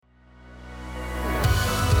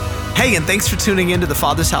Hey, and thanks for tuning in to the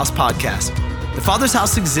Father's House podcast. The Father's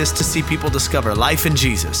House exists to see people discover life in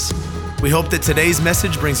Jesus. We hope that today's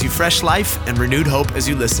message brings you fresh life and renewed hope as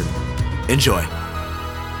you listen. Enjoy.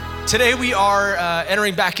 Today we are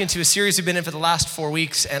entering back into a series we've been in for the last 4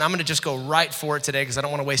 weeks, and I'm gonna just go right for it today because I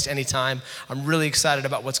don't wanna waste any time. I'm really excited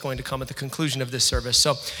about what's going to come at the conclusion of this service.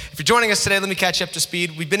 So if you're joining us today, let me catch you up to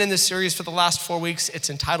speed. We've been in this series for the last 4 weeks. It's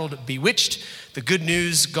entitled Bewitched, the Good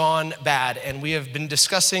News Gone Bad. And we have been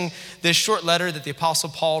discussing this short letter that the Apostle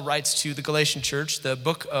Paul writes to the Galatian church, the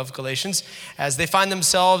book of Galatians, as they find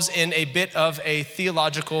themselves in a bit of a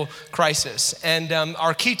theological crisis. And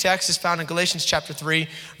our key text is found in Galatians chapter 3,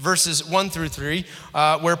 verses 1 through 3,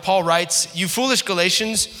 where Paul writes, "You foolish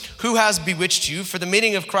Galatians, who has bewitched you? For the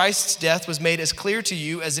meaning of Christ's death was made as clear to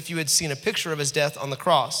you as if you had seen a picture of his death on the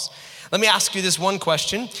cross. Let me ask you this one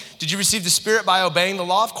question. Did you receive the Spirit by obeying the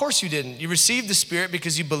law? Of course you didn't. You received the Spirit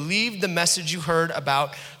because you believed the message you heard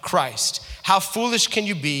about Christ. How foolish can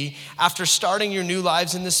you be after starting your new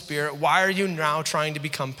lives in the Spirit? Why are you now trying to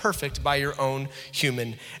become perfect by your own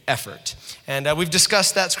human effort?" And we've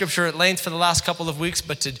discussed that scripture at length for the last couple of weeks,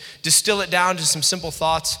 but to distill it down to some simple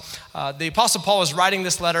thoughts, the Apostle Paul is writing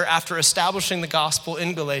this letter after establishing the gospel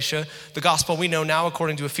in Galatia, the gospel we know now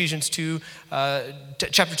according to Ephesians 2,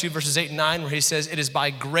 chapter 2, verses 8 and 9, where he says, "It is by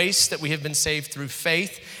grace that we have been saved through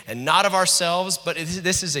faith, and not of ourselves, but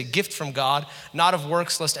this is a gift from God, not of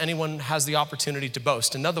works, lest anyone has the opportunity to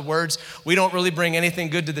boast." In other words, we don't really bring anything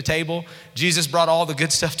good to the table. Jesus brought all the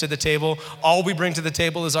good stuff to the table. All we bring to the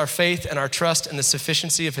table is our faith and our trust in the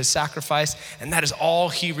sufficiency of his sacrifice, and that is all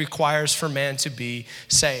he requires for man to be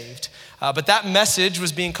saved. But that message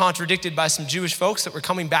was being contradicted by some Jewish folks that were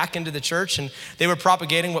coming back into the church, and they were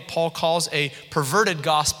propagating what Paul calls a perverted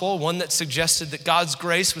gospel, one that suggested that God's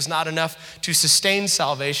grace was not enough to sustain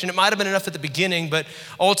salvation. It might have been enough at the beginning, but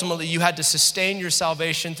ultimately you had to sustain your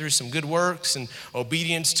salvation through some good works and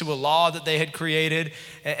obedience to a law that they had created.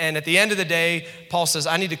 And at the end of the day, Paul says,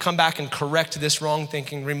 I need to come back and correct this wrong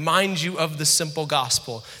thinking, remind you of the simple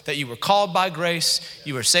gospel, that you were called by grace,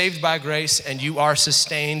 you were saved by grace, and you are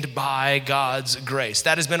sustained by God's grace.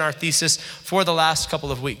 That has been our thesis for the last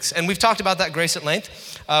couple of weeks. And we've talked about that grace at length.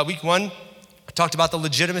 Week 1, I talked about the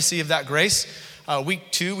legitimacy of that grace.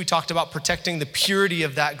 Week 2, we talked about protecting the purity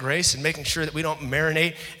of that grace and making sure that we don't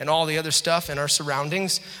marinate in all the other stuff in our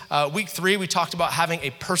surroundings. Week 3, we talked about having a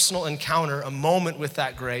personal encounter, a moment with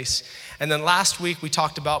that grace. And then last week, we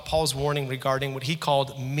talked about Paul's warning regarding what he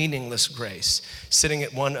called meaningless grace, sitting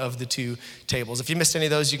at one of the two tables. If you missed any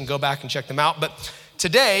of those, you can go back and check them out. But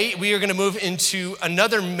today, we are going to move into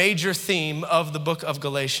another major theme of the book of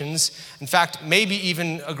Galatians. In fact, maybe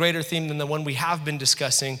even a greater theme than the one we have been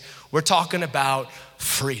discussing. We're talking about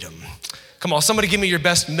freedom. Come on, somebody give me your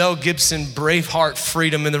best Mel Gibson, Braveheart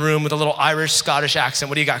freedom in the room with a little Irish, Scottish accent.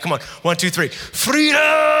 What do you got? Come on, 1, 2, 3. Freedom!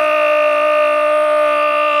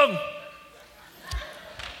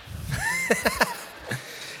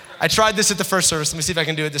 I tried this at the first service. Let me see if I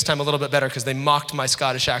can do it this time a little bit better because they mocked my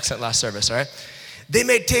Scottish accent last service, all right? They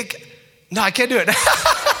may take, no, I can't do it.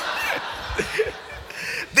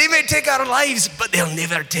 They may take our lives, but they'll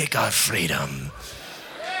never take our freedom.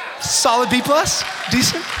 Solid B+,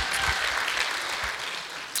 decent.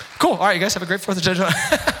 Cool, all right, you guys have a great 4th of July.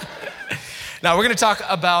 Now we're gonna talk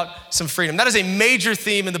about some freedom. That is a major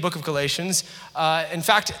theme in the book of Galatians. In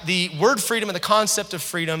fact, the word freedom and the concept of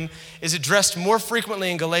freedom is addressed more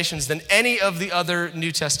frequently in Galatians than any of the other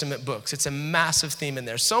New Testament books. It's a massive theme in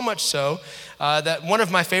there. So much so that one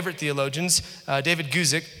of my favorite theologians, David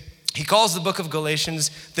Guzik, he calls the book of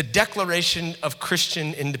Galatians the Declaration of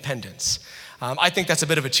Christian Independence. I think that's a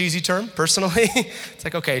bit of a cheesy term, personally. It's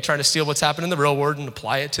like, okay, trying to steal what's happened in the real world and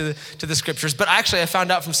apply it to the scriptures. But actually, I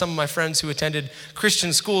found out from some of my friends who attended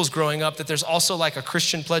Christian schools growing up that there's also like a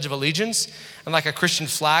Christian Pledge of Allegiance and like a Christian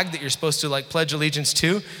flag that you're supposed to like pledge allegiance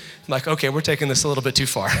to. I'm like, okay, we're taking this a little bit too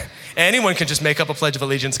far. Anyone can just make up a Pledge of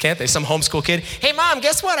Allegiance, can't they? Some homeschool kid, hey mom,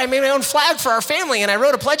 guess what? I made my own flag for our family and I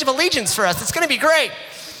wrote a Pledge of Allegiance for us. It's gonna be great.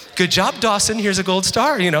 Good job, Dawson. Here's a gold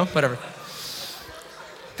star, whatever.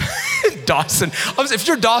 Dawson. If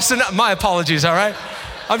you're Dawson, my apologies, all right?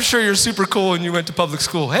 I'm sure you're super cool and you went to public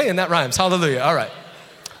school. Hey, and that rhymes. Hallelujah. All right.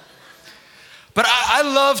 But I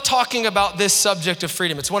love talking about this subject of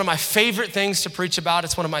freedom. It's one of my favorite things to preach about.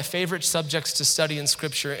 It's one of my favorite subjects to study in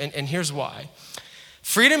Scripture, and here's why.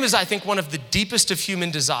 Freedom is, I think, one of the deepest of human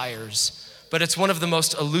desires, but it's one of the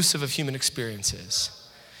most elusive of human experiences.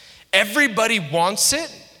 Everybody wants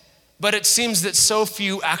it, but it seems that so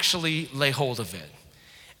few actually lay hold of it.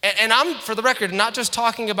 And I'm, for the record, not just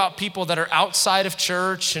talking about people that are outside of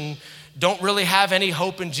church and don't really have any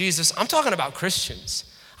hope in Jesus. I'm talking about Christians.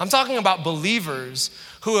 I'm talking about believers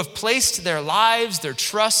who have placed their lives, their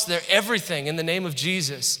trust, their everything in the name of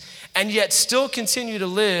Jesus, and yet still continue to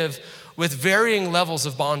live with varying levels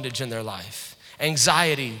of bondage in their life.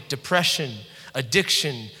 Anxiety, depression,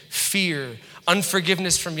 addiction, fear,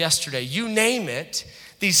 unforgiveness from yesterday, you name it,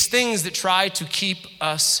 these things that try to keep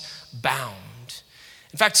us bound.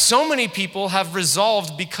 In fact, so many people have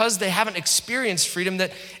resolved because they haven't experienced freedom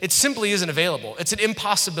that it simply isn't available. It's an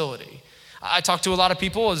impossibility. I talk to a lot of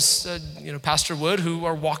people, as Pastor Wood, who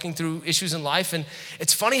are walking through issues in life, and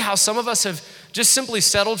it's funny how some of us have just simply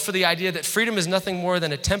settled for the idea that freedom is nothing more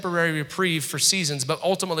than a temporary reprieve for seasons, but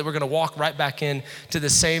ultimately we're gonna walk right back into the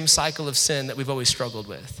same cycle of sin that we've always struggled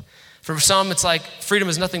with. For some, it's like freedom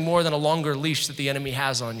is nothing more than a longer leash that the enemy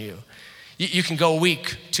has on you. You can go a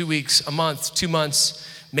week, 2 weeks, a month, 2 months,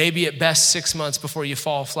 maybe at best 6 months before you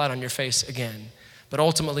fall flat on your face again. But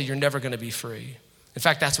ultimately, you're never gonna be free. In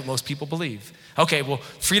fact, that's what most people believe. Okay, well,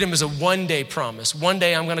 freedom is a one-day promise. One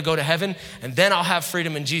day I'm gonna go to heaven and then I'll have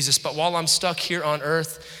freedom in Jesus. But while I'm stuck here on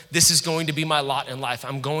earth, this is going to be my lot in life.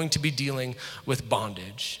 I'm going to be dealing with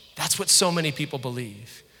bondage. That's what so many people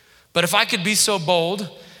believe. But if I could be so bold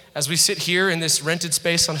as we sit here in this rented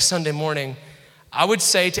space on a Sunday morning, I would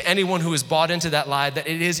say to anyone who has bought into that lie that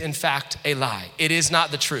it is in fact a lie. It is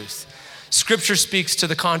not the truth. Scripture speaks to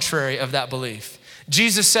the contrary of that belief.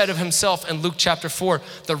 Jesus said of himself in Luke chapter 4,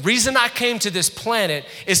 the reason I came to this planet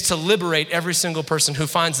is to liberate every single person who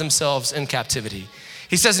finds themselves in captivity.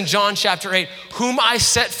 He says in John chapter 8, whom I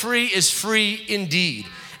set free is free indeed.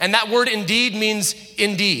 And that word indeed means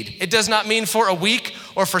indeed. It does not mean for a week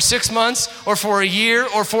or for 6 months or for a year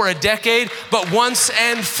or for a decade, but once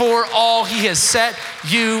and for all, he has set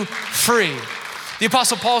you free. The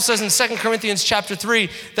Apostle Paul says in 2 Corinthians chapter 3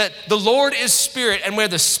 that the Lord is spirit, and where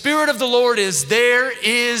the Spirit of the Lord is, there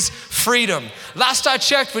is freedom. Last I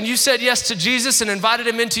checked, when you said yes to Jesus and invited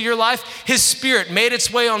him into your life, his Spirit made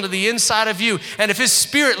its way onto the inside of you. And if his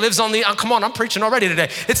Spirit lives on the, come on, I'm preaching already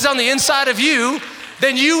today. It's on the inside of you,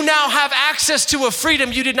 then you now have access to a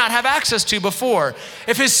freedom you did not have access to before.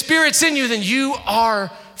 If his Spirit's in you, then you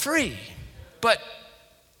are free. But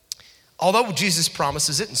although Jesus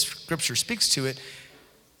promises it and Scripture speaks to it,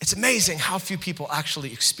 it's amazing how few people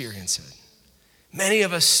actually experience it. Many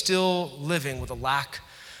of us still living with a lack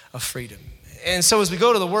of freedom. And so as we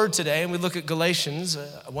go to the Word today and we look at Galatians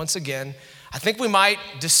once again, I think we might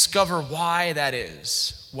discover why that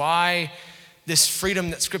is, why this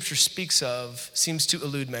freedom that Scripture speaks of seems to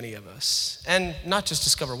elude many of us. And not just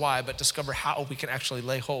discover why, but discover how we can actually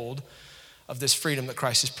lay hold of this freedom that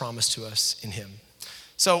Christ has promised to us in him.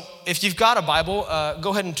 So if you've got a Bible,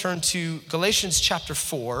 go ahead and turn to Galatians chapter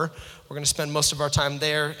 4. We're gonna spend most of our time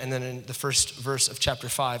there and then in the first verse of chapter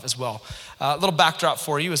 5 as well. A little backdrop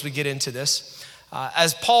for you as we get into this.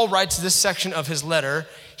 As Paul writes this section of his letter,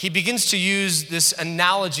 he begins to use this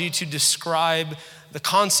analogy to describe the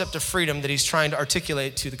concept of freedom that he's trying to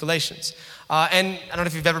articulate to the Galatians. And I don't know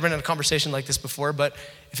if you've ever been in a conversation like this before, but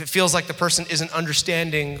if it feels like the person isn't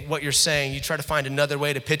understanding what you're saying, you try to find another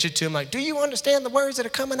way to pitch it to him, like, do you understand the words that are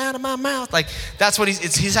coming out of my mouth? Like, that's what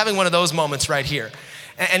he's having one of those moments right here.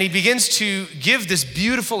 And he begins to give this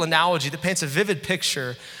beautiful analogy that paints a vivid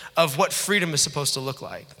picture of what freedom is supposed to look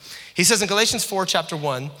like. He says in Galatians 4, chapter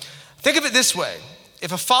 1, think of it this way.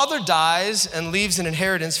 If a father dies and leaves an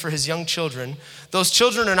inheritance for his young children, those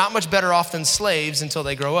children are not much better off than slaves until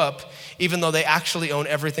they grow up, even though they actually own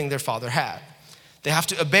everything their father had. They have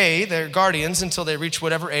to obey their guardians until they reach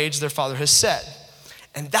whatever age their father has set.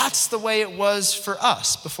 And that's the way it was for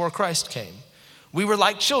us before Christ came. We were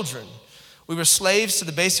like children. We were slaves to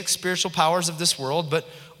the basic spiritual powers of this world, but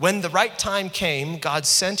when the right time came, God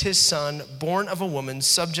sent his son, born of a woman,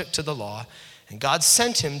 subject to the law, and God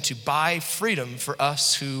sent him to buy freedom for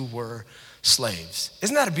us who were slaves.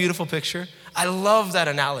 Isn't that a beautiful picture? I love that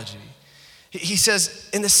analogy. He says,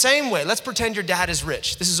 in the same way, let's pretend your dad is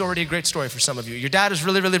rich. This is already a great story for some of you. Your dad is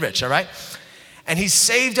really, really rich, all right? And he's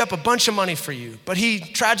saved up a bunch of money for you, but he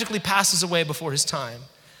tragically passes away before his time.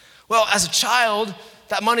 Well, as a child,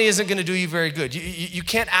 that money isn't gonna do you very good. You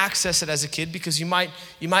can't access it as a kid because you might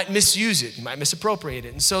misuse it, you might misappropriate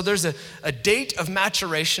it. And so there's a date of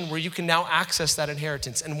maturation where you can now access that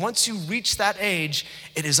inheritance. And once you reach that age,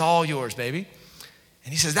 it is all yours, baby.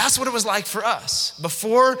 And he says, that's what it was like for us.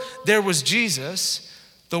 Before there was Jesus,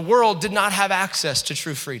 the world did not have access to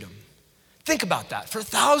true freedom. Think about that. For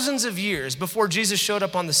thousands of years before Jesus showed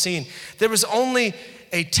up on the scene, there was only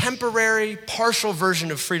a temporary, partial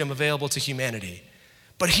version of freedom available to humanity.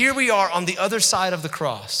 But here we are on the other side of the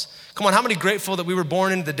cross. Come on, how many grateful that we were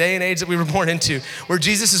born into the day and age that we were born into, where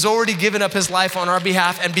Jesus has already given up his life on our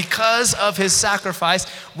behalf, and because of his sacrifice,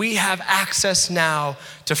 we have access now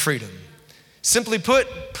to freedom. Simply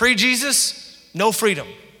put, pre-Jesus, no freedom.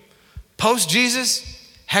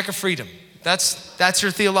 Post-Jesus, heck of freedom. That's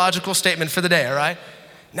your theological statement for the day, all right?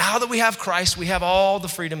 Now that we have Christ, we have all the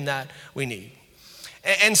freedom that we need.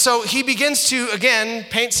 And so he begins to, again,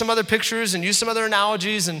 paint some other pictures and use some other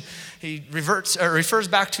analogies, and he refers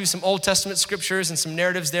back to some Old Testament scriptures and some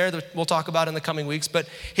narratives there that we'll talk about in the coming weeks. But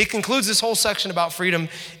he concludes this whole section about freedom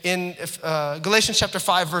in Galatians chapter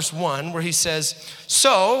 5, verse 1, where he says,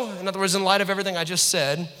 so, in other words, in light of everything I just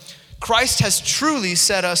said, Christ has truly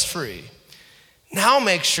set us free. Now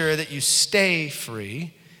make sure that you stay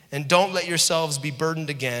free and don't let yourselves be burdened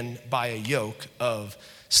again by a yoke of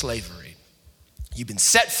slavery. You've been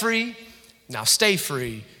set free, now stay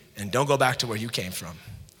free, and don't go back to where you came from.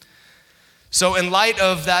 So in light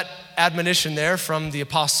of that admonition there from the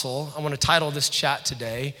apostle, I want to title this chat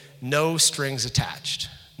today, No Strings Attached.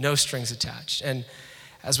 No Strings Attached. And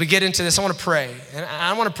as we get into this, I want to pray. And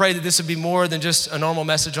I want to pray that this would be more than just a normal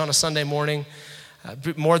message on a Sunday morning,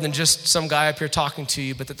 more than just some guy up here talking to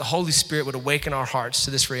you, but that the Holy Spirit would awaken our hearts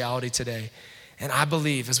to this reality today. And I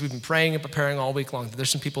believe, as we've been praying and preparing all week long, that there's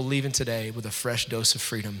some people leaving today with a fresh dose of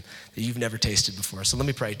freedom that you've never tasted before. So let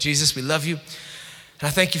me pray. Jesus, we love you. And I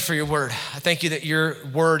thank you for your word. I thank you that your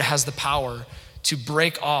word has the power to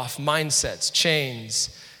break off mindsets,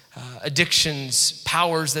 chains, addictions,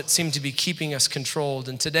 powers that seem to be keeping us controlled.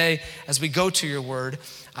 And today, as we go to your word,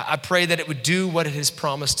 I pray that it would do what it has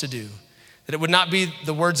promised to do. That it would not be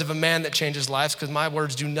the words of a man that changes lives, because my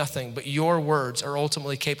words do nothing, but your words are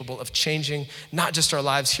ultimately capable of changing not just our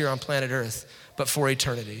lives here on planet Earth, but for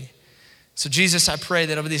eternity. So Jesus, I pray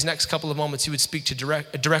that over these next couple of moments, you would speak to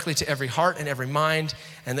directly to every heart and every mind,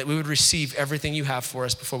 and that we would receive everything you have for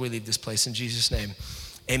us before we leave this place. In Jesus' name,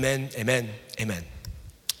 amen, amen, amen.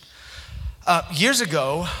 Years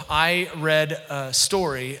ago, I read a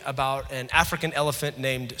story about an African elephant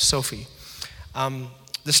named Sophie.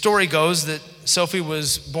 The story goes that Sophie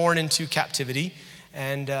was born into captivity,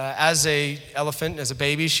 and as a elephant, as a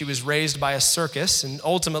baby, she was raised by a circus, and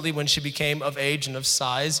ultimately when she became of age and of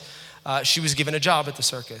size, she was given a job at the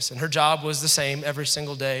circus, and her job was the same every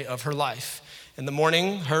single day of her life. In the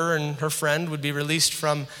morning, her and her friend would be released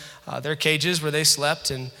from their cages where they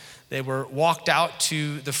slept, and they were walked out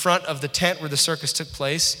to the front of the tent where the circus took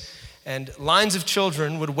place, and lines of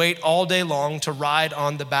children would wait all day long to ride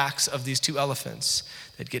on the backs of these two elephants.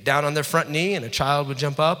 They'd get down on their front knee, and a child would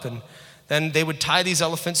jump up, and then they would tie these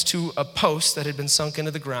elephants to a post that had been sunk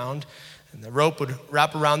into the ground, and the rope would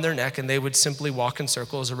wrap around their neck, and they would simply walk in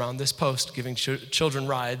circles around this post, giving children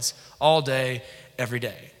rides all day, every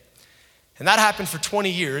day. And that happened for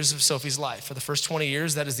 20 years of Sophie's life. For the first 20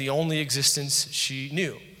 years, that is the only existence she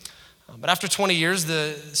knew. But after 20 years,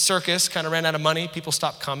 the circus kind of ran out of money. People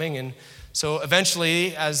stopped coming. And so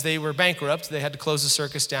eventually, as they were bankrupt, they had to close the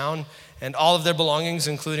circus down. And all of their belongings,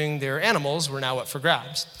 including their animals, were now up for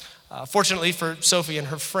grabs. Fortunately for Sophie and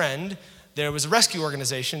her friend, there was a rescue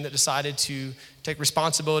organization that decided to take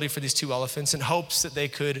responsibility for these two elephants in hopes that they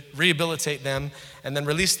could rehabilitate them and then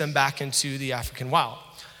release them back into the African wild.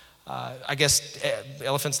 I guess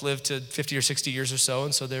elephants live to 50 or 60 years or so,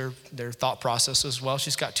 and so their thought process was, well,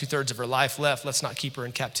 she's got 2/3 of her life left. Let's not keep her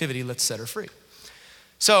in captivity. Let's set her free.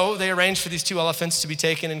 So they arranged for these two elephants to be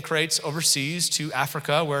taken in crates overseas to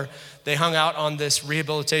Africa, where they hung out on this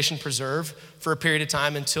rehabilitation preserve for a period of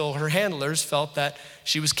time until her handlers felt that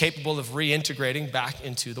she was capable of reintegrating back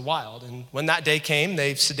into the wild. And when that day came,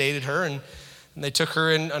 they sedated her and they took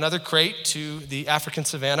her in another crate to the African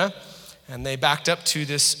savannah. And they backed up to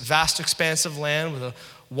this vast expanse of land with a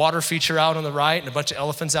water feature out on the right and a bunch of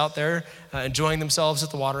elephants out there enjoying themselves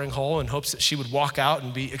at the watering hole in hopes that she would walk out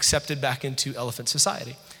and be accepted back into elephant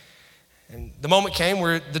society. And the moment came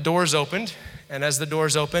where the doors opened, and as the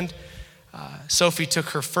doors opened, Sophie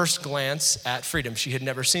took her first glance at freedom. She had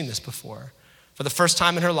never seen this before. For the first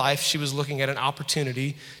time in her life, she was looking at an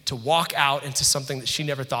opportunity to walk out into something that she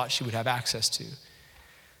never thought she would have access to.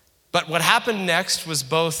 But what happened next was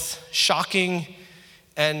both shocking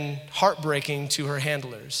and heartbreaking to her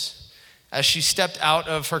handlers. As she stepped out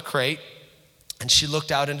of her crate and she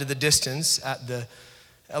looked out into the distance at the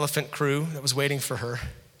elephant crew that was waiting for her,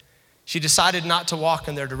 she decided not to walk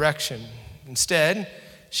in their direction. Instead,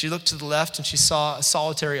 she looked to the left and she saw a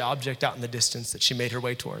solitary object out in the distance that she made her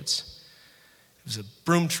way towards. It was a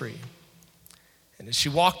broom tree. And as she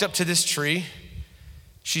walked up to this tree,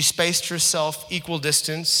 she spaced herself equal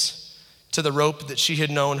distance to the rope that she had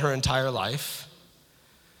known her entire life.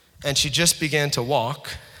 And she just began to walk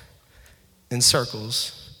in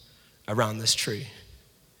circles around this tree.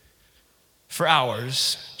 For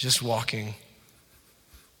hours, just walking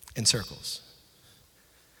in circles.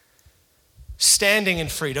 Standing in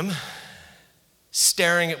freedom,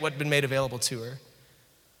 staring at what had been made available to her,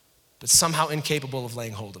 but somehow incapable of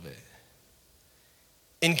laying hold of it,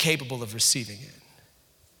 incapable of receiving it.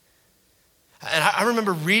 And I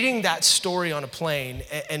remember reading that story on a plane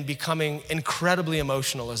and becoming incredibly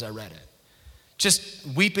emotional as I read it. Just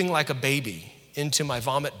weeping like a baby into my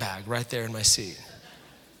vomit bag right there in my seat.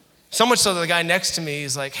 So much so that the guy next to me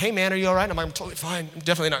is like, hey man, are you all right? I'm like, I'm totally fine. I'm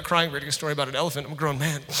definitely not crying reading a story about an elephant. I'm a grown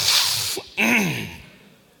man. But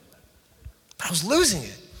I was losing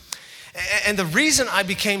it. And the reason I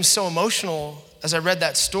became so emotional as I read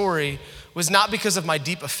that story was not because of my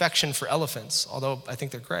deep affection for elephants, although I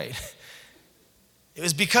think they're great. It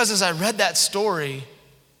was because as I read that story,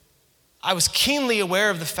 I was keenly aware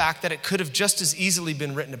of the fact that it could have just as easily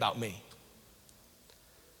been written about me.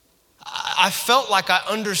 I felt like I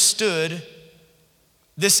understood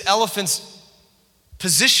this elephant's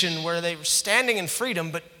position where they were standing in freedom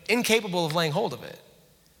but incapable of laying hold of it.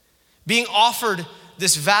 Being offered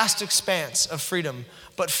this vast expanse of freedom,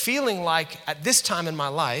 but feeling like at this time in my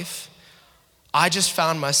life, I just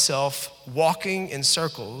found myself walking in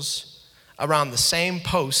circles around the same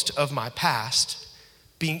post of my past,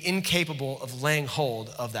 being incapable of laying hold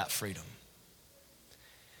of that freedom.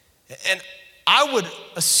 And I would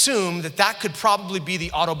assume that that could probably be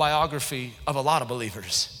the autobiography of a lot of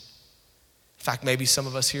believers. In fact, maybe some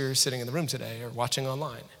of us here sitting in the room today or watching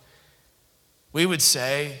online. We would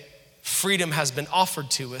say, freedom has been offered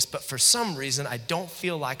to us, but for some reason, I don't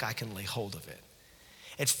feel like I can lay hold of it.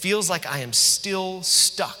 It feels like I am still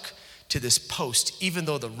stuck to this post. Even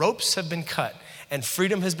though the ropes have been cut and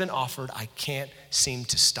freedom has been offered, I can't seem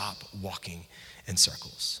to stop walking in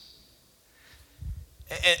circles.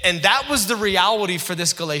 And that was the reality for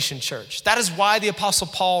this Galatian church. That is why the Apostle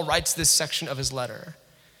Paul writes this section of his letter.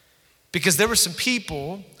 Because there were some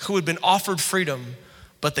people who had been offered freedom,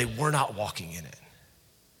 but they were not walking in it.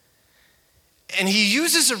 And he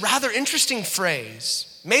uses a rather interesting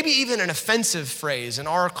phrase, maybe even an offensive phrase in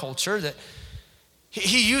our culture that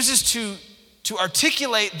he uses to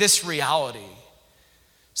articulate this reality.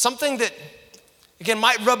 Something that, again,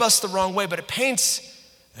 might rub us the wrong way, but it paints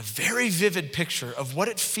a very vivid picture of what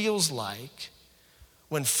it feels like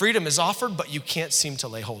when freedom is offered, but you can't seem to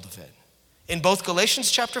lay hold of it. In both Galatians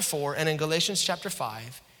chapter 4 and in Galatians chapter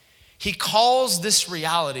 5, he calls this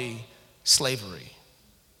reality slavery.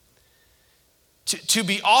 To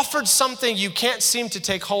be offered something you can't seem to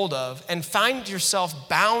take hold of and find yourself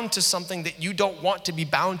bound to something that you don't want to be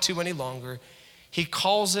bound to any longer, he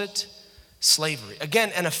calls it slavery.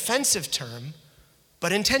 Again, an offensive term,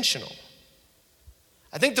 but intentional.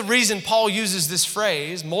 I think the reason Paul uses this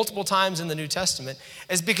phrase multiple times in the New Testament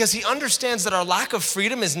is because he understands that our lack of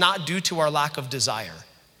freedom is not due to our lack of desire.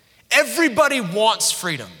 Everybody wants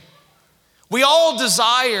freedom. We all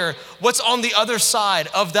desire what's on the other side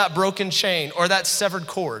of that broken chain or that severed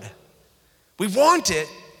cord. We want it,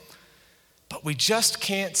 but we just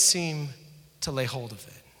can't seem to lay hold of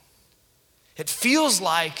it. It feels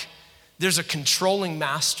like there's a controlling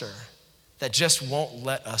master that just won't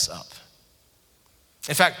let us up.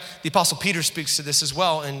 In fact, the Apostle Peter speaks to this as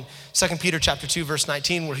well in 2 Peter chapter 2, verse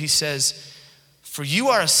 19, where he says, "For you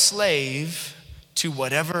are a slave to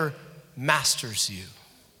whatever masters you."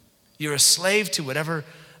 You're a slave to whatever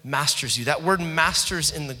masters you. That word masters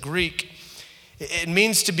in the Greek, it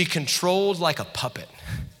means to be controlled like a puppet.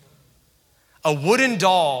 A wooden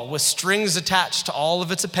doll with strings attached to all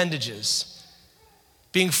of its appendages,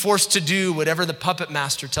 being forced to do whatever the puppet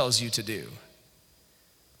master tells you to do.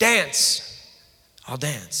 Dance, I'll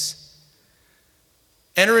dance.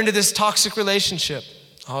 Enter into this toxic relationship,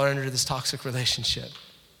 I'll enter into this toxic relationship.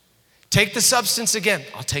 Take the substance again,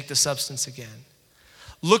 I'll take the substance again.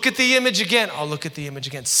 Look at the image again, I'll look at the image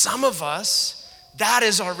again. Some of us, that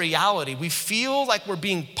is our reality. We feel like we're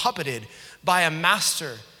being puppeted by a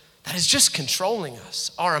master that is just controlling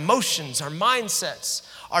us. Our emotions, our mindsets,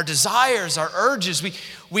 our desires, our urges.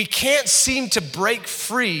 We can't seem to break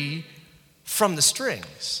free from the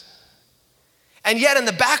strings. And yet in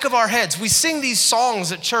the back of our heads, we sing these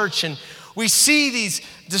songs at church and we see these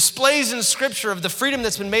displays in scripture of the freedom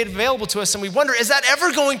that's been made available to us, and we wonder, is that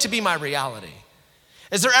ever going to be my reality?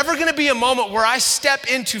 Is there ever gonna be a moment where I step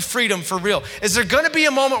into freedom for real? Is there gonna be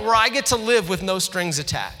a moment where I get to live with no strings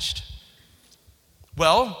attached?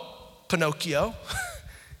 Well, Pinocchio,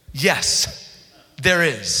 yes, there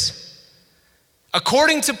is.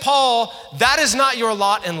 According to Paul, that is not your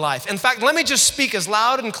lot in life. In fact, let me just speak as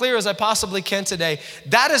loud and clear as I possibly can today.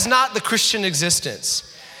 That is not the Christian existence.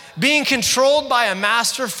 Being controlled by a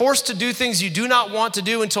master, forced to do things you do not want to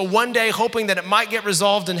do until one day hoping that it might get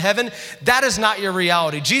resolved in heaven, that is not your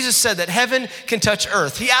reality. Jesus said that heaven can touch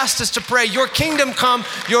earth. He asked us to pray, your kingdom come,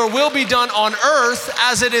 your will be done on earth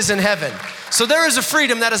as it is in heaven. So there is a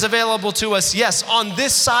freedom that is available to us, yes, on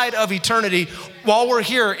this side of eternity while we're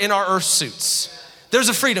here in our earth suits. There's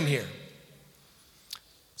a freedom here.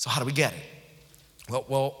 So how do we get it?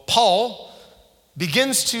 Well, Paul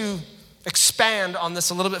begins to expand on this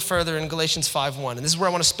a little bit further in Galatians 5:1. And this is where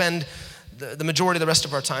I want to spend the majority of the rest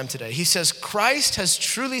of our time today. He says, Christ has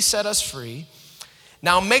truly set us free.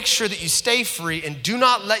 Now make sure that you stay free and do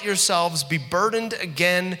not let yourselves be burdened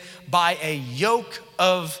again by a yoke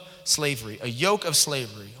of slavery. A yoke of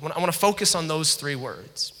slavery. I want to focus on those three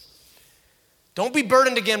words. Don't be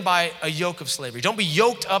burdened again by a yoke of slavery. Don't be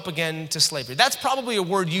yoked up again to slavery. That's probably a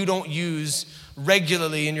word you don't use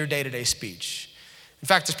regularly in your day-to-day speech. In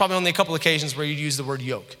fact, there's probably only a couple occasions where you'd use the word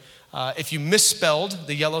yoke. If you misspelled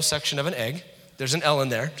the yellow section of an egg, there's an L in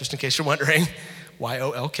there, just in case you're wondering,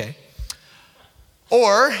 Y-O-L-K.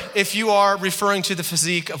 Or if you are referring to the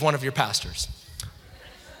physique of one of your pastors.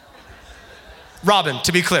 Robin,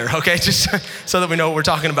 to be clear, okay? Just so that we know what we're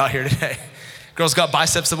talking about here today. Girl's got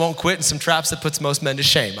biceps that won't quit and some traps that puts most men to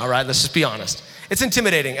shame, all right? Let's just be honest. It's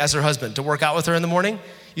intimidating as her husband to work out with her in the morning.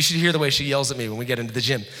 You should hear the way she yells at me when we get into the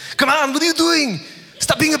gym. Come on, what are you doing?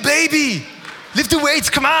 Stop being a baby. Lift the weights,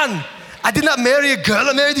 come on. I did not marry a girl,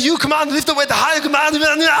 I married you. Come on, lift the weight higher, come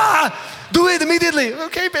on. Do it immediately.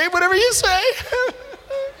 Okay, babe, whatever you say.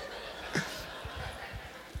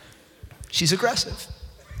 She's aggressive.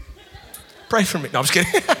 Pray for me. No, I'm just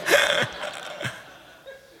kidding.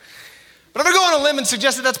 But I'm gonna go on a limb and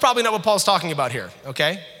suggest that that's probably not what Paul's talking about here,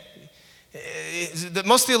 okay?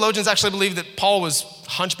 Most theologians actually believe that Paul was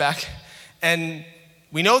hunchback, and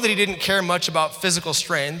we know that he didn't care much about physical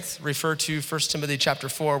strength, refer to 1 Timothy chapter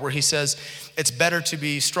 4, where he says, it's better to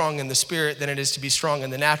be strong in the spirit than it is to be strong in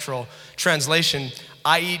the natural. Translation,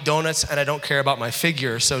 I eat donuts and I don't care about my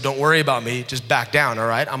figure, so don't worry about me, just back down, all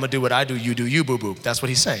right? I'm gonna do what I do, you do you, boo-boo. That's what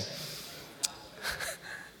he's saying.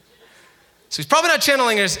 So he's probably not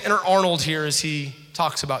channeling his inner Arnold here as he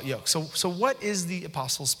talks about yoke. So what is the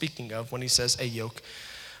apostle speaking of when he says a yoke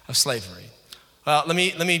of slavery? Let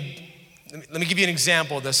me give you an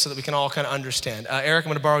example of this so that we can all kind of understand. Eric, I'm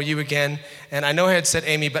gonna borrow you again. And I know I had said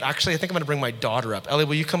Amy, but actually I think I'm gonna bring my daughter up. Ellie,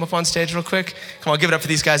 will you come up on stage real quick? Come on, give it up for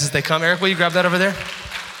these guys as they come. Eric, will you grab that over there?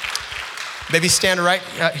 Maybe stand right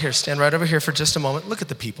over here for just a moment. Look at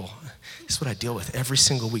the people. This is what I deal with every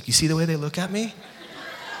single week. You see the way they look at me?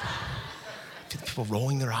 People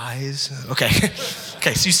rolling their eyes. Okay,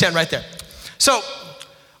 so you stand right there. So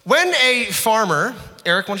when a farmer,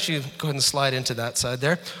 Eric, why don't you go ahead and slide into that side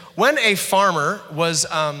there. When a farmer was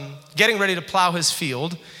getting ready to plow his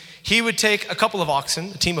field, he would take a couple of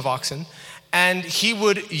oxen, a team of oxen, and he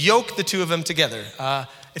would yoke the two of them together.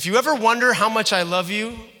 If you ever wonder how much I love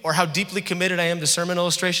you or how deeply committed I am to sermon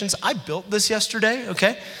illustrations, I built this yesterday,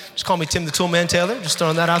 okay? Just call me Tim the Toolman Taylor, just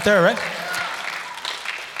throwing that out there, all right?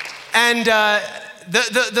 And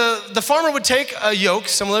the farmer would take a yoke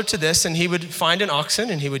similar to this, and he would find an oxen,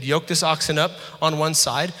 and he would yoke this oxen up on one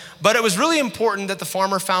side. But it was really important that the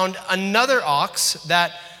farmer found another ox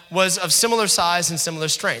that was of similar size and similar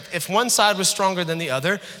strength. If one side was stronger than the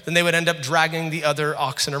other, then they would end up dragging the other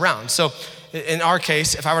oxen around. So in our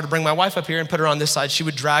case, if I were to bring my wife up here and put her on this side, she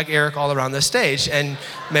would drag Eric all around the stage and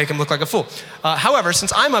make him look like a fool. However,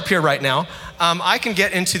 since I'm up here right now, I can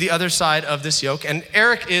get into the other side of this yoke, and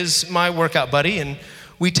Eric is my workout buddy, and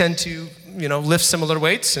we tend to, lift similar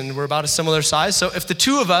weights, and we're about a similar size. So if the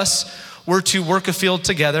two of us were to work a field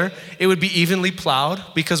together, it would be evenly plowed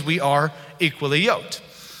because we are equally yoked.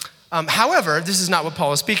 However, this is not what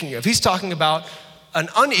Paul is speaking of. He's talking about an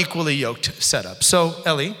unequally yoked setup. So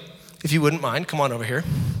Ellie, if you wouldn't mind, come on over here.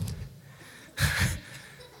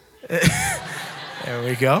 There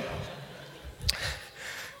we go.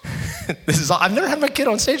 I've never had my kid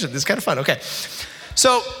on stage. This is kind of fun. Okay.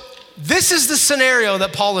 So this is the scenario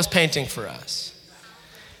that Paul is painting for us.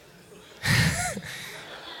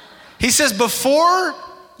 He says, before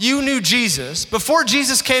you knew Jesus, before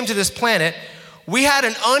Jesus came to this planet, we had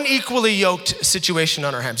an unequally yoked situation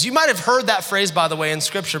on our hands. You might have heard that phrase, by the way, in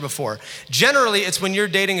scripture before. Generally, it's when you're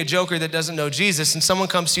dating a joker that doesn't know Jesus and someone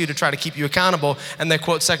comes to you to try to keep you accountable and they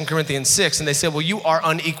quote 2 Corinthians 6 and they say, well, you are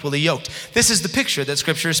unequally yoked. This is the picture that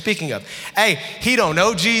scripture is speaking of. Hey, he don't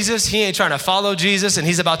know Jesus, he ain't trying to follow Jesus, and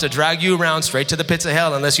he's about to drag you around straight to the pits of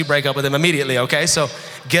hell unless you break up with him immediately, okay? So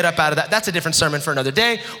get up out of that. That's a different sermon for another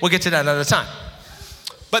day. We'll get to that another time.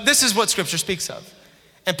 But this is what Scripture speaks of.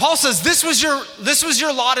 And Paul says this was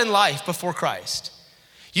your lot in life before Christ.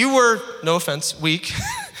 You were, no offense, weak,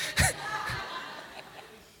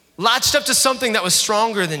 latched up to something that was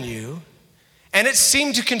stronger than you, and it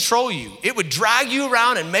seemed to control you. It would drag you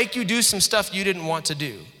around and make you do some stuff you didn't want to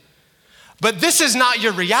do. But this is not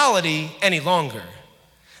your reality any longer.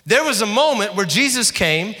 There was a moment where Jesus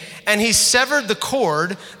came and he severed the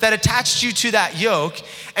cord that attached you to that yoke,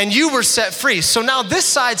 and you were set free. So now this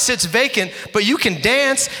side sits vacant, but you can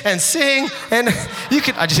dance and sing, and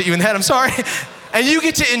I just hit you in the head, I'm sorry. And you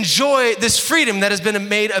get to enjoy this freedom that has been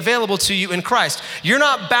made available to you in Christ. You're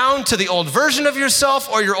not bound to the old version of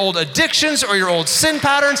yourself or your old addictions or your old sin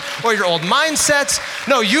patterns or your old mindsets.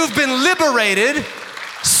 No, you've been liberated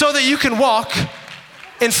so that you can walk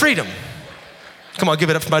in freedom. Come on, give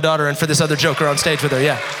it up for my daughter and for this other joker on stage with her,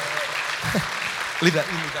 yeah. Leave that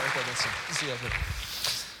right there. Let's see that.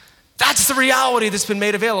 That's the reality that's been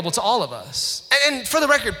made available to all of us. And for the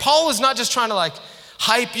record, Paul is not just trying to like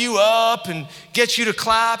hype you up and get you to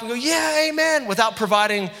clap and go, yeah, amen, without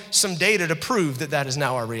providing some data to prove that that is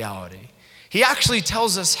now our reality. He actually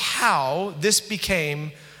tells us how this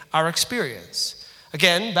became our experience.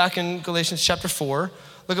 Again, back in Galatians chapter 4,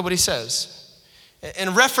 look at what he says.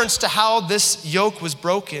 In reference to how this yoke was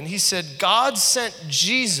broken, he said, God sent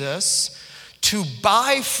Jesus to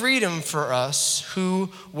buy freedom for us who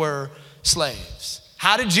were slaves.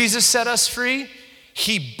 How did Jesus set us free?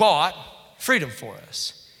 He bought freedom for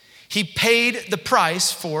us. He paid the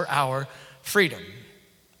price for our freedom,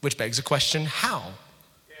 which begs the question, how?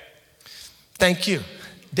 Thank you.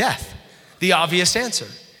 Death. The obvious answer.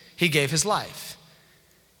 He gave his life.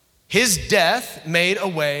 His death made a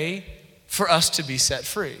way for us to be set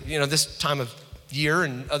free. You know, this time of year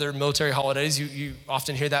and other military holidays, you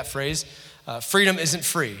often hear that phrase, freedom isn't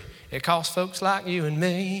free. It costs folks like you and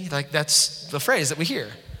me. Like that's the phrase that we hear.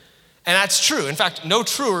 And that's true. In fact, no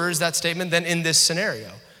truer is that statement than in this scenario.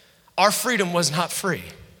 Our freedom was not free.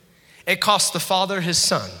 It cost the Father his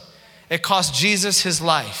Son. It cost Jesus his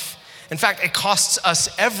life. In fact, it costs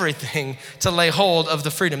us everything to lay hold of the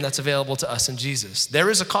freedom that's available to us in Jesus. There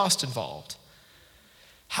is a cost involved.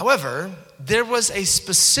 However, there was a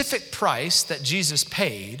specific price that Jesus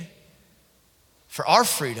paid for our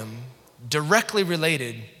freedom directly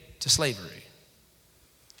related to slavery.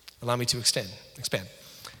 Allow me to expand.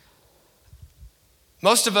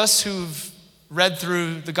 Most of us who've read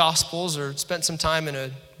through the Gospels or spent some time in a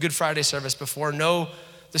Good Friday service before know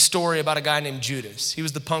the story about a guy named Judas. He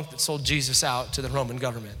was the punk that sold Jesus out to the Roman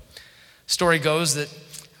government. Story goes that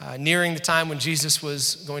nearing the time when Jesus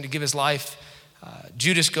was going to give his life,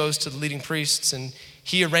 Judas goes to the leading priests and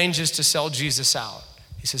he arranges to sell Jesus out.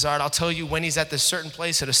 He says, all right, I'll tell you when he's at this certain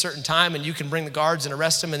place at a certain time and you can bring the guards and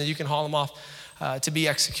arrest him and then you can haul him off to be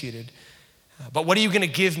executed. But what are you gonna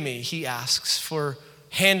give me, he asks, for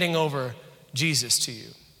handing over Jesus to you?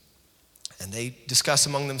 And they discuss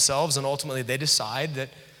among themselves and ultimately they decide that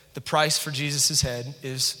the price for Jesus' head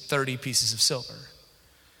is 30 pieces of silver.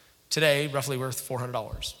 Today, roughly worth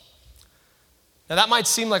 $400. Now that might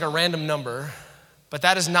seem like a random number, but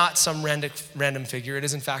that is not some random figure. It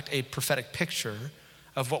is in fact a prophetic picture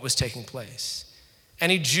of what was taking place.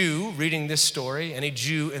 Any Jew reading this story, any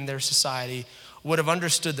Jew in their society would have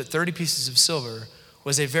understood that 30 pieces of silver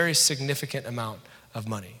was a very significant amount of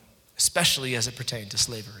money, especially as it pertained to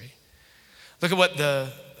slavery. Look at what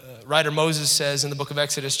the writer Moses says in the book of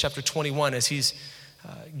Exodus chapter 21 as he's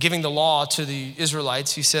giving the law to the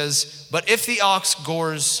Israelites. He says, but if the ox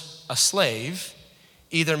gores a slave,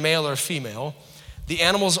 either male or female, the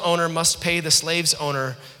animal's owner must pay the slave's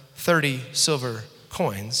owner 30 silver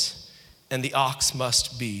coins, and the ox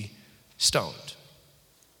must be stoned.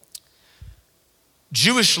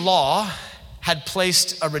 Jewish law had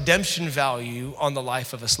placed a redemption value on the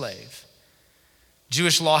life of a slave.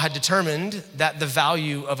 Jewish law had determined that the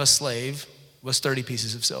value of a slave was 30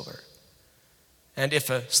 pieces of silver. And if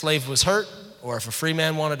a slave was hurt, or if a free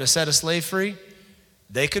man wanted to set a slave free,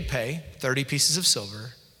 they could pay 30 pieces of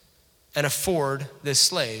silver and afford this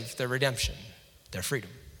slave their redemption, their freedom.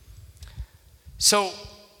 So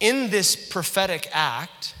in this prophetic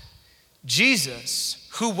act, Jesus,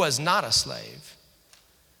 who was not a slave,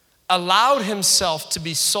 allowed himself to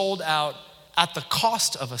be sold out at the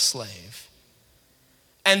cost of a slave,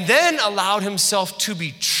 and then allowed himself to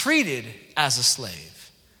be treated as a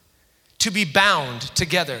slave, to be bound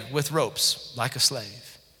together with ropes like a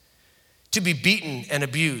slave, to be beaten and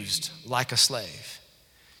abused like a slave,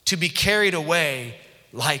 to be carried away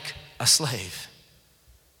like a slave.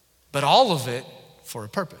 But all of it for a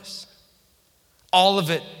purpose, all of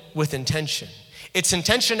it with intention. Its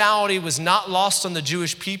intentionality was not lost on the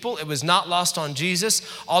Jewish people. It was not lost on Jesus,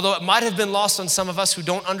 although it might have been lost on some of us who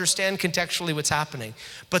don't understand contextually what's happening.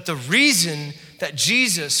 But the reason that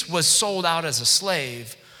Jesus was sold out as a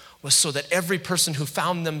slave was so that every person who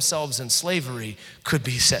found themselves in slavery could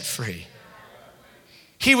be set free.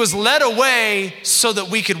 He was led away so that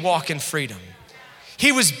we could walk in freedom.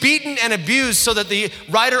 He was beaten and abused so that the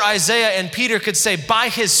writer Isaiah and Peter could say, by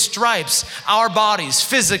his stripes, our bodies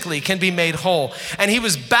physically can be made whole. And he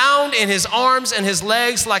was bound in his arms and his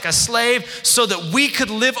legs like a slave so that we could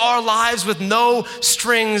live our lives with no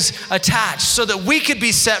strings attached, so that we could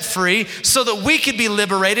be set free, so that we could be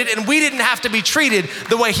liberated, and we didn't have to be treated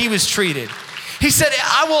the way he was treated. He said,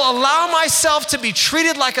 I will allow myself to be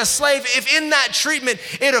treated like a slave if in that treatment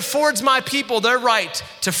it affords my people their right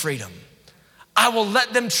to freedom. I will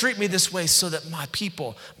let them treat me this way so that my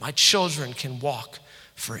people, my children can walk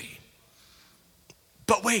free.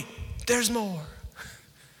 But wait, there's more.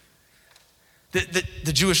 The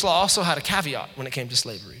Jewish law also had a caveat when it came to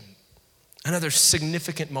slavery. Another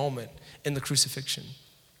significant moment in the crucifixion.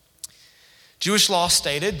 Jewish law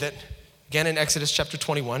stated that, again in Exodus chapter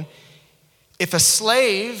 21, if a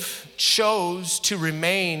slave chose to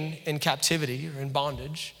remain in captivity or in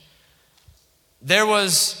bondage, there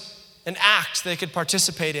was an act they could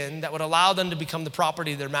participate in that would allow them to become the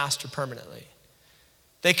property of their master permanently.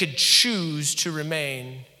 They could choose to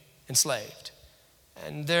remain enslaved.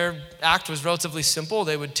 And their act was relatively simple.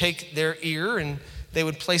 They would take their ear and they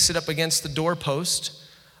would place it up against the doorpost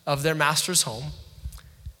of their master's home.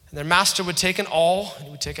 And their master would take an awl, and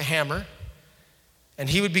he would take a hammer, and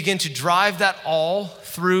he would begin to drive that awl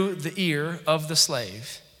through the ear of the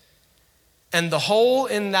slave. And the hole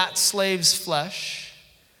in that slave's flesh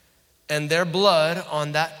and their blood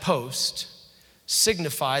on that post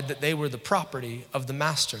signified that they were the property of the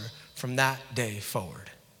master from that day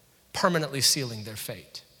forward, permanently sealing their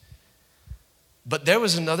fate. But there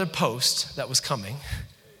was another post that was coming,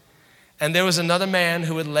 and there was another man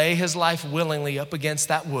who would lay his life willingly up against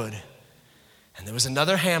that wood. And there was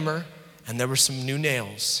another hammer, and there were some new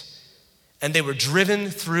nails, and they were driven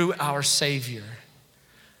through our Savior.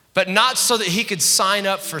 But not so that he could sign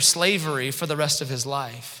up for slavery for the rest of his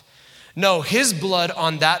life. No, his blood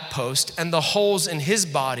on that post and the holes in his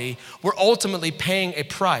body were ultimately paying a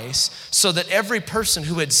price so that every person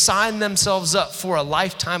who had signed themselves up for a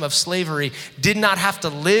lifetime of slavery did not have to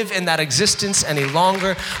live in that existence any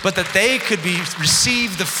longer, but that they could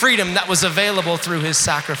receive the freedom that was available through his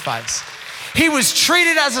sacrifice. He was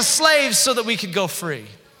treated as a slave so that we could go free.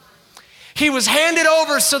 He was handed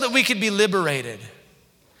over so that we could be liberated,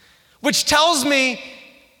 which tells me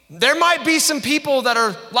there might be some people that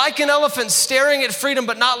are like an elephant staring at freedom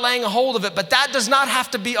but not laying a hold of it, but that does not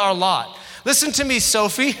have to be our lot. Listen to me,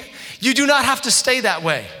 Sophie. You do not have to stay that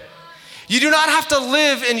way. You do not have to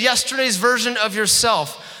live in yesterday's version of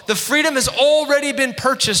yourself. The freedom has already been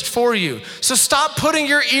purchased for you. So stop putting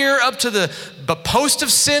your ear up to the post of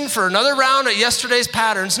sin for another round at yesterday's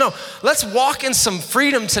patterns. No, let's walk in some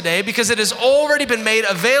freedom today because it has already been made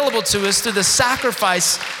available to us through the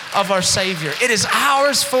sacrifice of our Savior. It is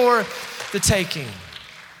ours for the taking.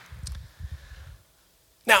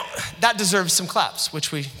 Now, that deserves some claps,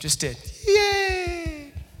 which we just did.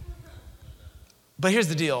 Yay! But here's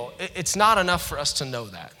the deal. It's not enough for us to know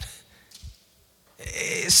that.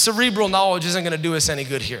 Cerebral knowledge isn't going to do us any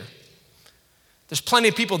good here. There's plenty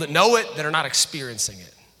of people that know it that are not experiencing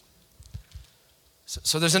it.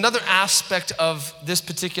 So there's another aspect of this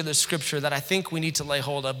particular scripture that I think we need to lay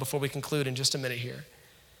hold of before we conclude in just a minute here.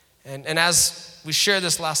 And as we share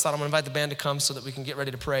this last thought, I'm going to invite the band to come so that we can get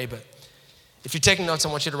ready to pray. But if you're taking notes, I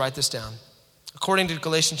want you to write this down. According to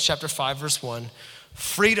Galatians chapter 5, verse 1,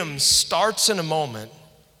 freedom starts in a moment,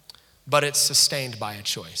 but it's sustained by a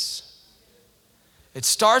choice. It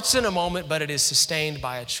starts in a moment, but it is sustained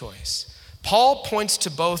by a choice. Paul points to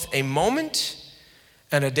both a moment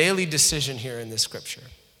and a daily decision here in this scripture.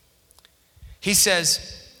 He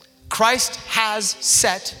says, Christ has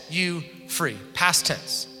set you free, past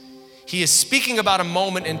tense. He is speaking about a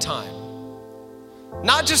moment in time.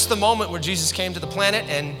 Not just the moment where Jesus came to the planet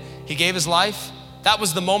and he gave his life. That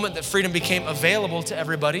was the moment that freedom became available to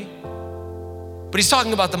everybody. But he's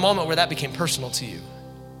talking about the moment where that became personal to you.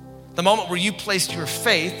 The moment where you placed your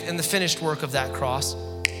faith in the finished work of that cross,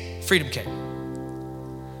 freedom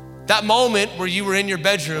came. That moment where you were in your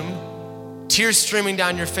bedroom, tears streaming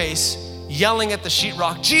down your face, yelling at the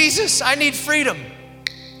sheetrock, Jesus, I need freedom.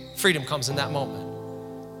 Freedom comes in that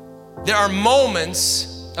moment. There are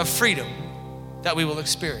moments of freedom that we will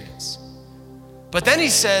experience. But then he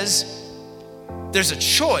says, there's a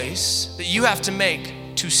choice that you have to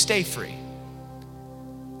make to stay free.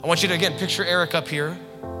 I want you to, again, picture Eric up here.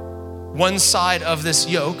 One side of this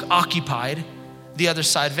yoke occupied, the other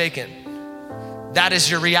side vacant. That is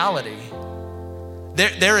your reality.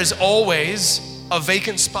 There is always a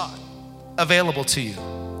vacant spot available to you.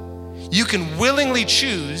 You can willingly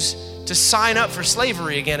choose to sign up for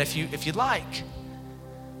slavery again if you'd like.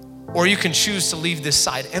 Or you can choose to leave this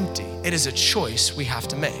side empty. It is a choice we have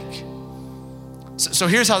to make. So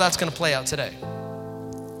here's how that's gonna play out today.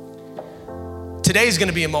 Today is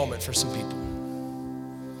gonna be a moment for some people.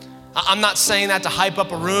 I'm not saying that to hype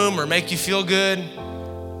up a room or make you feel good.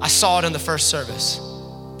 I saw it in the first service.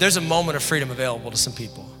 There's a moment of freedom available to some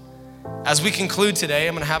people. As we conclude today,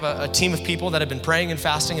 I'm gonna have a team of people that have been praying and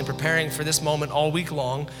fasting and preparing for this moment all week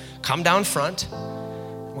long come down front.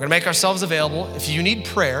 We're gonna make ourselves available. If you need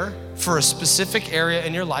prayer for a specific area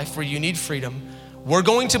in your life where you need freedom, we're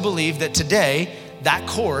going to believe that today that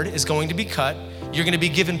cord is going to be cut. You're gonna be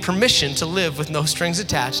given permission to live with no strings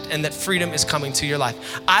attached, and that freedom is coming to your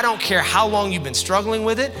life. I don't care how long you've been struggling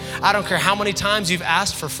with it. I don't care how many times you've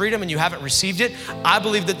asked for freedom and you haven't received it. I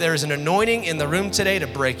believe that there is an anointing in the room today to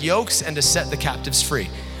break yokes and to set the captives free.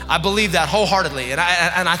 I believe that wholeheartedly, and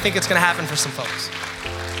I think it's gonna happen for some folks.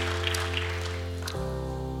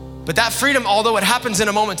 But that freedom, although it happens in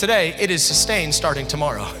a moment today, it is sustained starting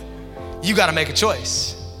tomorrow. You gotta make a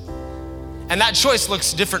choice. And that choice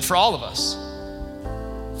looks different for all of us.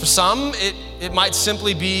 For some, it might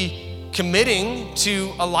simply be committing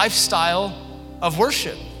to a lifestyle of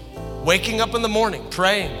worship, waking up in the morning,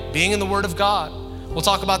 praying, being in the Word of God. We'll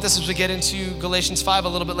talk about this as we get into Galatians 5 a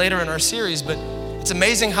little bit later in our series, but it's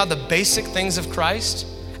amazing how the basic things of Christ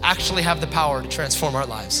actually have the power to transform our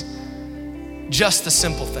lives. Just the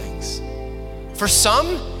simple things. For some,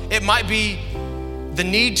 it might be the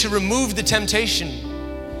need to remove the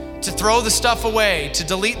temptation, to throw the stuff away, to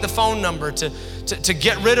delete the phone number, to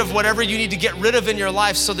get rid of whatever you need to get rid of in your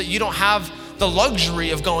life so that you don't have the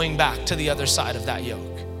luxury of going back to the other side of that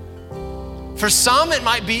yoke. For some, it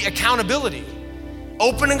might be accountability,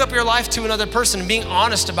 opening up your life to another person and being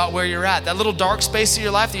honest about where you're at. That little dark space of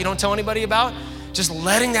your life that you don't tell anybody about, just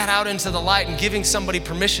letting that out into the light and giving somebody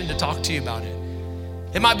permission to talk to you about it.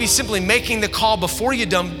 It might be simply making the call before you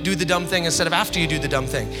do the dumb thing instead of after you do the dumb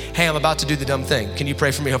thing. Hey, I'm about to do the dumb thing. Can you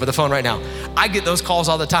pray for me over the phone right now? I get those calls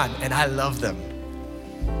all the time and I love them.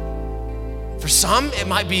 For some, it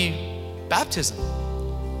might be baptism.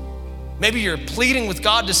 Maybe you're pleading with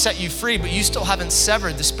God to set you free, but you still haven't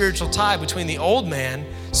severed the spiritual tie between the old man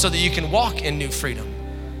so that you can walk in new freedom.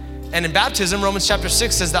 And in baptism, Romans chapter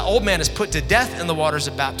 6 says that old man is put to death in the waters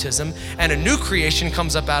of baptism and a new creation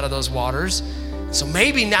comes up out of those waters. So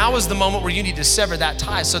maybe now is the moment where you need to sever that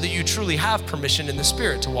tie so that you truly have permission in the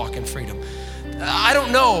Spirit to walk in freedom. I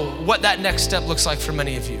don't know what that next step looks like for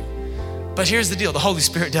many of you, but here's the deal, the Holy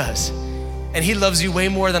Spirit does. And He loves you way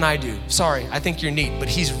more than I do. Sorry, I think you're neat, but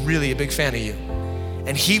He's really a big fan of you.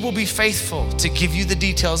 And He will be faithful to give you the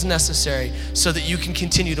details necessary so that you can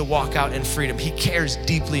continue to walk out in freedom. He cares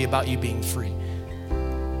deeply about you being free.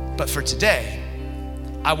 But for today,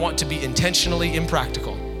 I want to be intentionally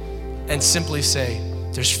impractical and simply say,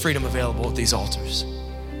 there's freedom available at these altars.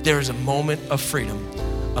 There is a moment of freedom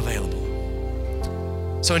available.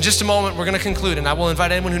 So in just a moment, we're gonna conclude, and I will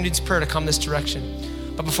invite anyone who needs prayer to come this direction.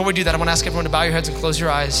 But before we do that, I wanna ask everyone to bow your heads and close your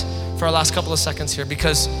eyes for our last couple of seconds here,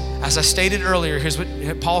 because as I stated earlier, here's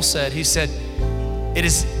what Paul said. He said, it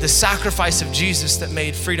is the sacrifice of Jesus that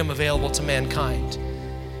made freedom available to mankind.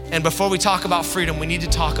 And before we talk about freedom, we need to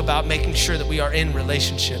talk about making sure that we are in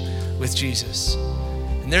relationship with Jesus.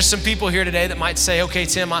 And there's some people here today that might say, okay,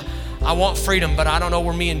 Tim, I want freedom, but I don't know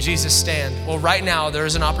where me and Jesus stand. Well, right now, there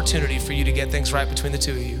is an opportunity for you to get things right between the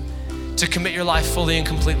two of you, to commit your life fully and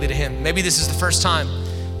completely to Him. Maybe this is the first time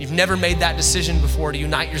you've never made that decision before to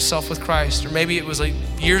unite yourself with Christ, or maybe it was like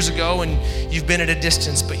years ago and you've been at a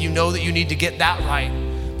distance, but you know that you need to get that right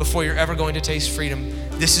before you're ever going to taste freedom.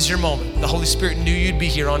 This is your moment. The Holy Spirit knew you'd be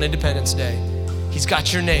here on Independence Day. He's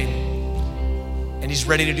got your name, and He's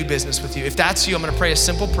ready to do business with you. If that's you, I'm gonna pray a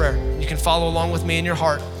simple prayer. You can follow along with me in your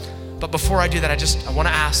heart. But before I do that, I wanna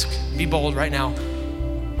ask, be bold right now.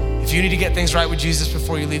 If you need to get things right with Jesus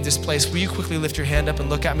before you leave this place, will you quickly lift your hand up and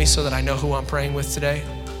look at me so that I know who I'm praying with today?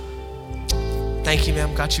 Thank you,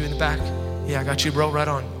 ma'am. Got you in the back. Yeah, I got you, bro, right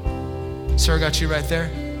on. Sir, got you right there.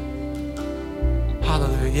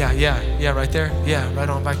 Hallelujah. Yeah, right there. Yeah, right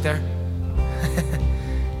on back there.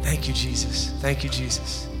 Thank you, Jesus. Thank you,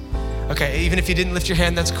 Jesus. Okay, even if you didn't lift your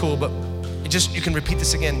hand, that's cool, but you can repeat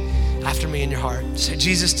this again after me in your heart. Say,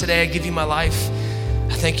 Jesus, today I give you my life.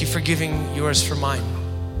 I thank you for giving yours for mine.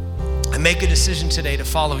 I make a decision today to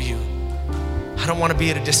follow you. I don't want to be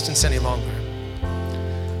at a distance any longer.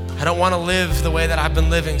 I don't want to live the way that I've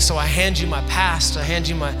been living. So I hand you my past. I hand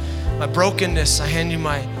you my brokenness. I hand you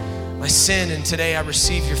my sin. And today I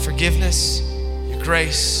receive your forgiveness, your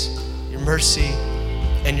grace, your mercy,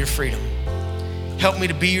 and your freedom. Help me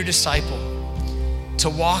to be your disciple,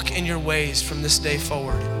 to walk in your ways from this day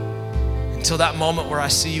forward until that moment where I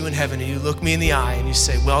see you in heaven and you look me in the eye and you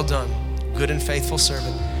say, well done, good and faithful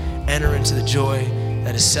servant. Enter into the joy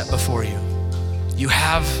that is set before you. You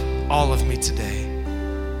have all of me today.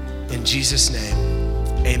 In Jesus'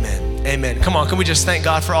 name, amen. Amen. Come on, can we just thank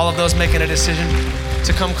God for all of those making a decision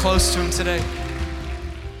to come close to him today?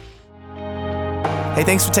 Hey,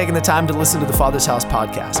 thanks for taking the time to listen to the Father's House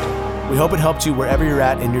podcast. We hope it helped you wherever you're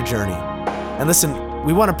at in your journey. And listen,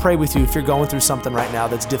 we want to pray with you if you're going through something right now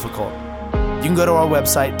that's difficult. You can go to our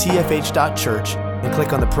website, tfh.church, and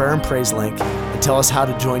click on the prayer and praise link and tell us how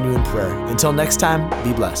to join you in prayer. Until next time,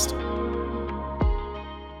 be blessed.